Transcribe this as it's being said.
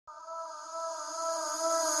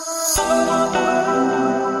This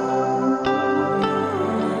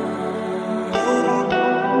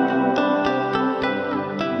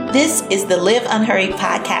is the Live Unhurried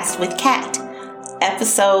podcast with Kat,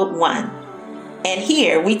 episode 1. And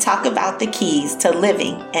here we talk about the keys to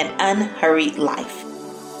living an unhurried life.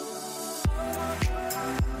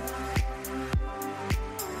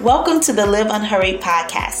 Welcome to the Live Unhurried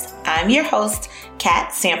podcast. I'm your host,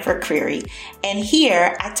 Kat Sanford Creary, and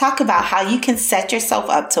here I talk about how you can set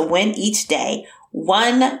yourself up to win each day,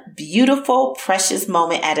 one beautiful, precious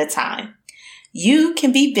moment at a time. You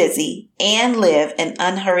can be busy and live an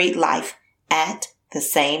unhurried life at the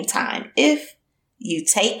same time if you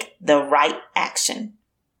take the right action.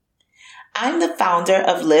 I'm the founder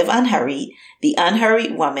of Live Unhurried, The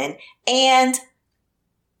Unhurried Woman, and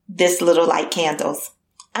This Little Light Candles.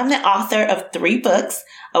 I'm the author of 3 books,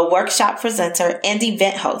 a workshop presenter, and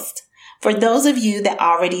event host. For those of you that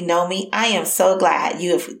already know me, I am so glad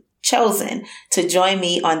you have chosen to join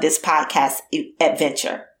me on this podcast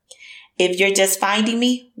adventure. If you're just finding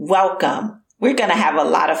me, welcome. We're going to have a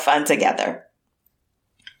lot of fun together.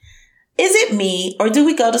 Is it me, or do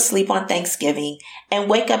we go to sleep on Thanksgiving and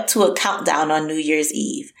wake up to a countdown on New Year's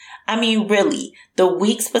Eve? I mean, really, the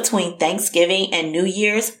weeks between Thanksgiving and New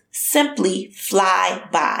Year's simply fly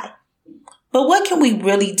by. But what can we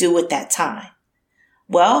really do with that time?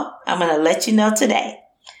 Well, I'm going to let you know today.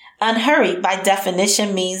 Unhurried by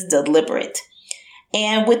definition means deliberate.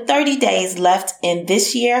 And with 30 days left in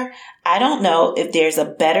this year, I don't know if there's a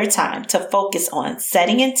better time to focus on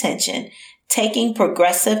setting intention, taking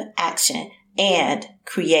progressive action, and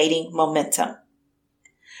creating momentum.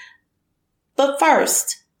 But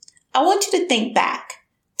first, I want you to think back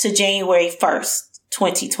to January 1st,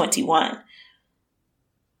 2021,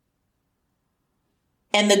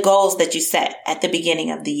 and the goals that you set at the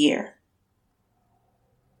beginning of the year.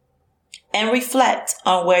 And reflect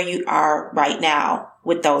on where you are right now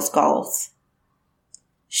with those goals.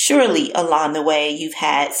 Surely along the way, you've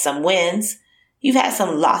had some wins, you've had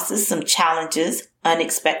some losses, some challenges,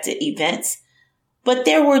 unexpected events, but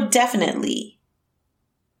there were definitely,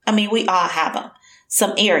 we all have them,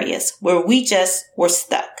 some areas where we just were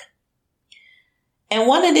stuck. And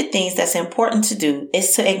one of the things that's important to do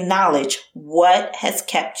is to acknowledge what has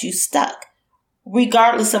kept you stuck,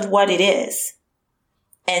 regardless of what it is,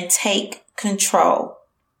 and take control.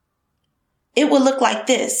 It will look like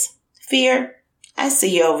this. Fear, I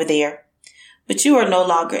see you over there, but you are no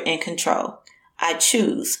longer in control. I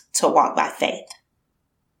choose to walk by faith.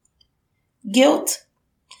 Guilt,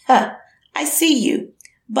 I see you,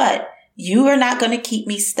 but you are not going to keep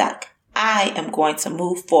me stuck. I am going to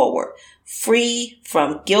move forward, free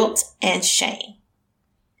from guilt and shame.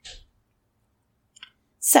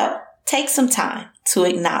 So, take some time to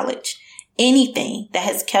acknowledge anything that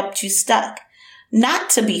has kept you stuck, not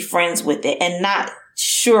to be friends with it and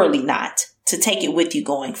surely not to take it with you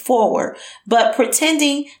going forward, but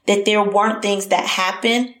pretending that there weren't things that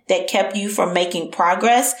happened that kept you from making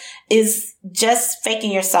progress is just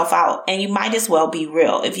faking yourself out, and you might as well be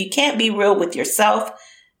real. If you can't be real with yourself,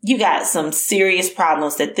 you got some serious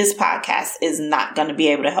problems that this podcast is not going to be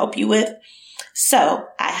able to help you with. So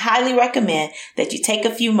I highly recommend that you take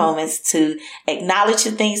a few moments to acknowledge the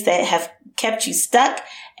things that have kept you stuck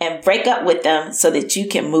and break up with them so that you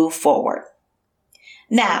can move forward.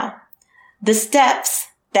 Now, the steps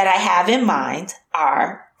that I have in mind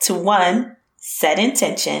are to 1, set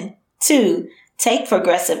intention, 2, take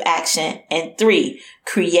progressive action, and 3,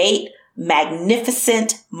 create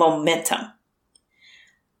magnificent momentum.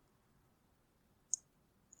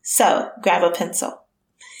 So grab a pencil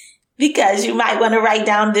because you might want to write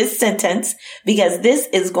down this sentence because this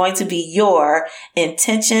is going to be your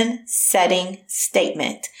intention setting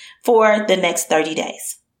statement for the next 30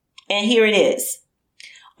 days. And here it is.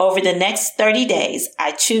 Over the next 30 days,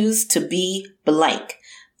 I choose to be blank.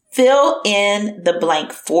 Fill in the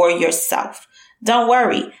blank for yourself. Don't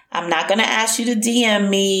worry. I'm not going to ask you to DM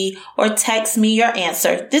me or text me your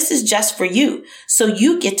answer. This is just for you. So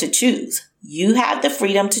you get to choose. You have the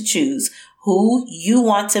freedom to choose who you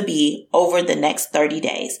want to be over the next 30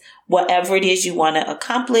 days. Whatever it is you want to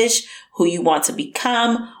accomplish, who you want to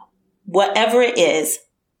become, whatever it is,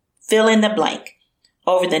 fill in the blank.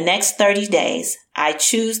 Over the next 30 days, I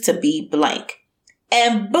choose to be blank.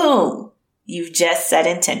 And boom, you've just set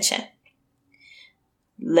intention.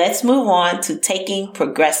 Let's move on to taking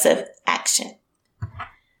progressive action.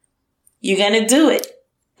 You're going to do it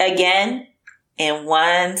again in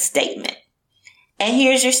one statement. And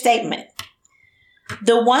here's your statement.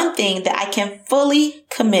 The one thing that I can fully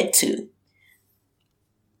commit to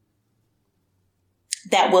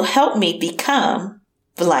that will help me become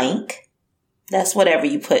blank that's whatever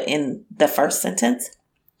you put in the first sentence,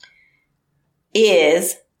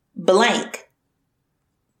 is blank.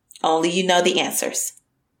 Only you know the answers.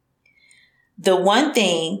 The one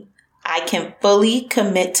thing I can fully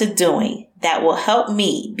commit to doing that will help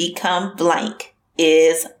me become blank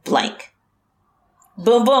is blank.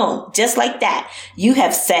 Boom, boom. Just like that. You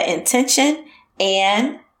have set intention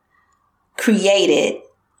and created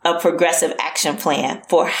a progressive action plan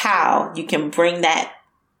for how you can bring that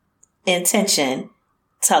intention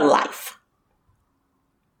to life.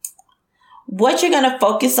 What you're going to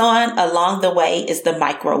focus on along the way is the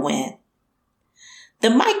micro win. The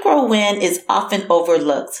micro win is often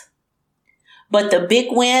overlooked, but the big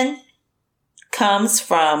win comes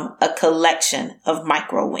from a collection of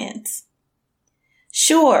micro wins.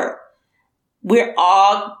 Sure, we're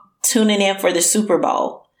all tuning in for the Super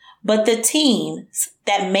Bowl, but the teams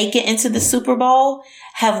that make it into the Super Bowl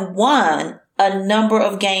have won a number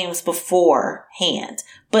of games beforehand,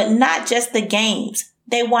 but not just the games.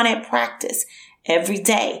 They won at practice every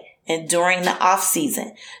day and during the off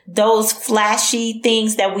season. Those flashy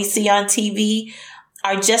things that we see on TV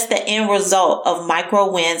are just the end result of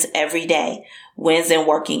micro wins every day. Wins in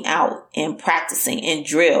working out, in practicing, in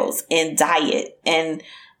drills, in diet, and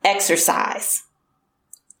exercise.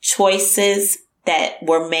 Choices that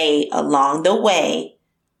were made along the way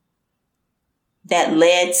that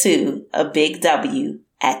led to a big W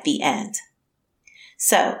at the end.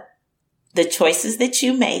 So, the choices that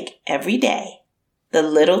you make every day, the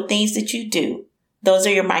little things that you do, those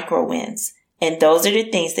are your micro wins. And those are the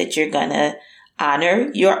things that you're going to honor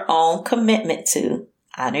your own commitment to.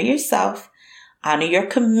 Honor yourself. Honor your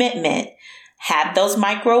commitment. Have those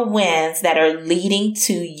micro wins that are leading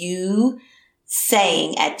to you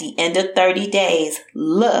saying at the end of 30 days,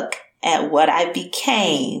 look at what I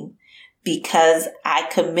became because I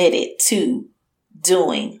committed to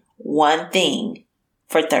doing one thing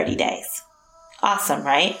for 30 days. Awesome,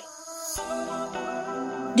 right?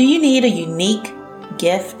 Do you need a unique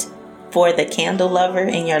gift for the candle lover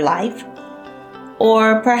in your life?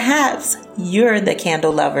 Or perhaps you're the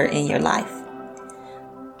candle lover in your life.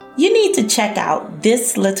 You need to check out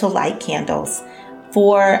This Little Light Candles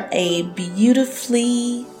for a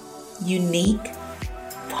beautifully unique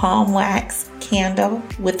palm wax candle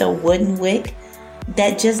with a wooden wick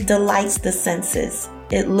that just delights the senses.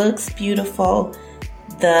 It looks beautiful.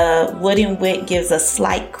 The wooden wick gives a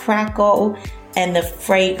slight crackle and the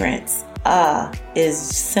fragrance is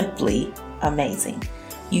simply amazing.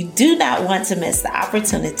 You do not want to miss the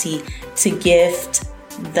opportunity to gift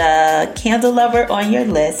the candle lover on your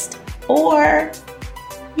list or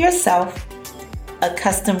yourself a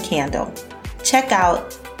custom candle. Check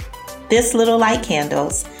out This Little Light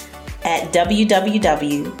Candles at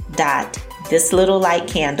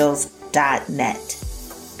www.thislittlelightcandles.net.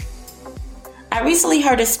 I recently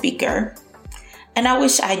heard a speaker, and I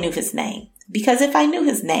wish I knew his name, because if I knew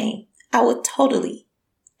his name, I would totally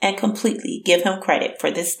and completely give him credit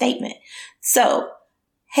for this statement. So,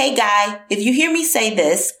 hey guy, if you hear me say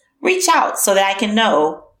this, reach out so that I can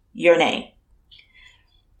know your name.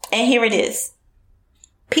 And here it is.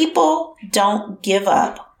 People don't give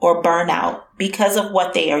up or burn out because of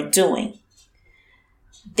what they are doing.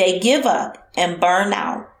 They give up and burn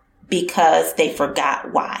out because they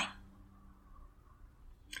forgot why.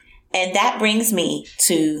 And that brings me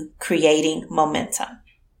to creating momentum.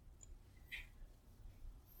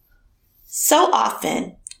 So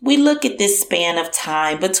often, we look at this span of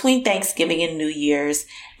time between Thanksgiving and New Year's,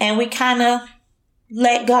 and we kind of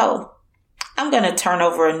let go. I'm going to turn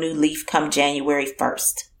over a new leaf come January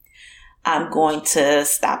 1st. I'm going to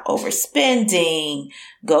stop overspending,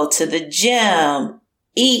 go to the gym,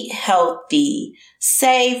 eat healthy,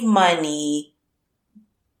 save money,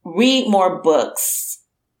 read more books,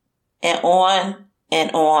 and on and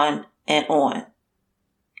on and on.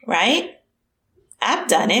 Right? I've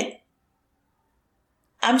done it.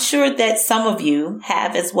 I'm sure that some of you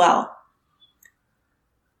have as well.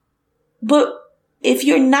 But if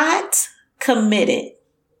you're not committed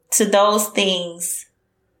to those things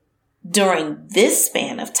during this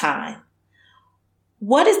span of time,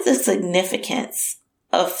 what is the significance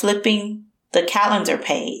of flipping the calendar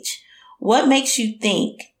page? What makes you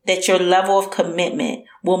think that your level of commitment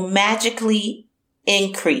will magically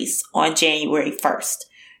increase on January 1st?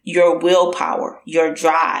 Your willpower, your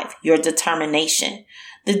drive, your determination.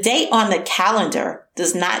 The date on the calendar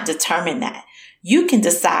does not determine that. You can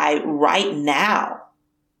decide right now,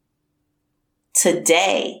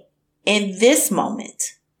 today, in this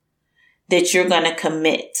moment, that you're going to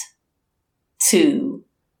commit to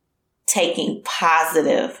taking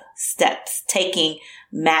positive steps, taking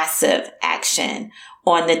massive action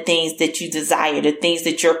on the things that you desire, the things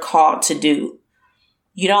that you're called to do.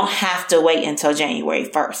 You don't have to wait until January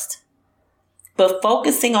 1st. But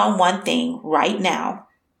focusing on one thing right now,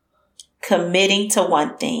 committing to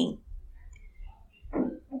one thing,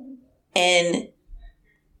 and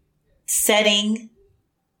setting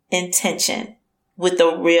intention with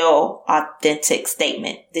a real authentic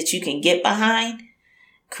statement that you can get behind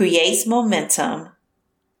creates momentum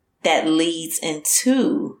that leads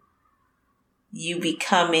into you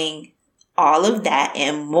becoming all of that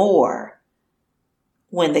and more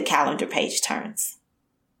when the calendar page turns.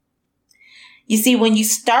 You see, when you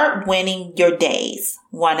start winning your days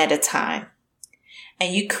one at a time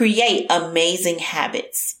and you create amazing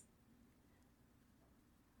habits,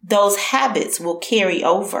 those habits will carry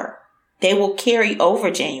over. They will carry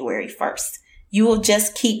over January 1st. You will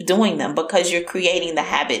just keep doing them because you're creating the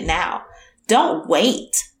habit now. Don't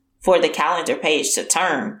wait for the calendar page to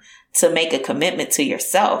turn to make a commitment to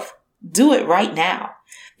yourself. Do it right now,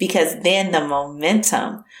 because then the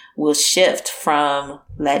momentum will shift from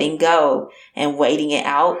letting go and waiting it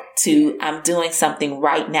out to I'm doing something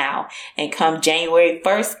right now. And come January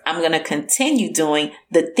 1st, I'm going to continue doing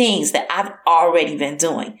the things that I've already been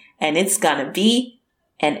doing. And it's going to be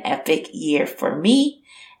an epic year for me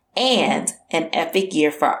and an epic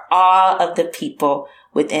year for all of the people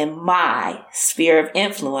within my sphere of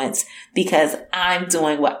influence, because I'm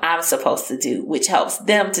doing what I'm supposed to do, which helps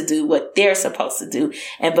them to do what they're supposed to do.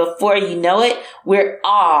 And before you know it, we're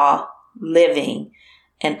all living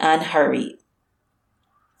an unhurried,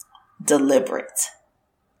 deliberate,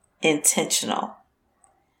 intentional,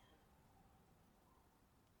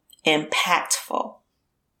 impactful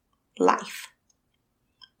life.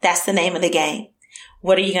 That's the name of the game.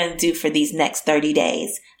 What are you going to do for these next 30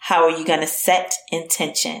 days? How are you going to set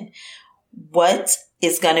intention? What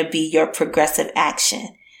is going to be your progressive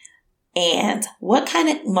action? And what kind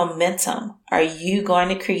of momentum are you going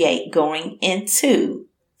to create going into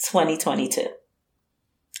 2022?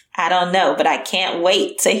 I don't know, but I can't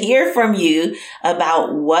wait to hear from you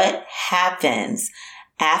about what happens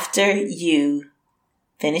after you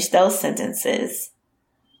finish those sentences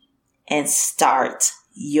and start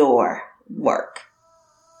your work.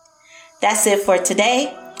 That's it for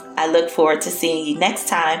today. I look forward to seeing you next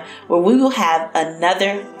time, where we will have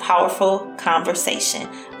another powerful conversation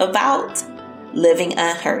about living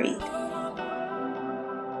unhurried.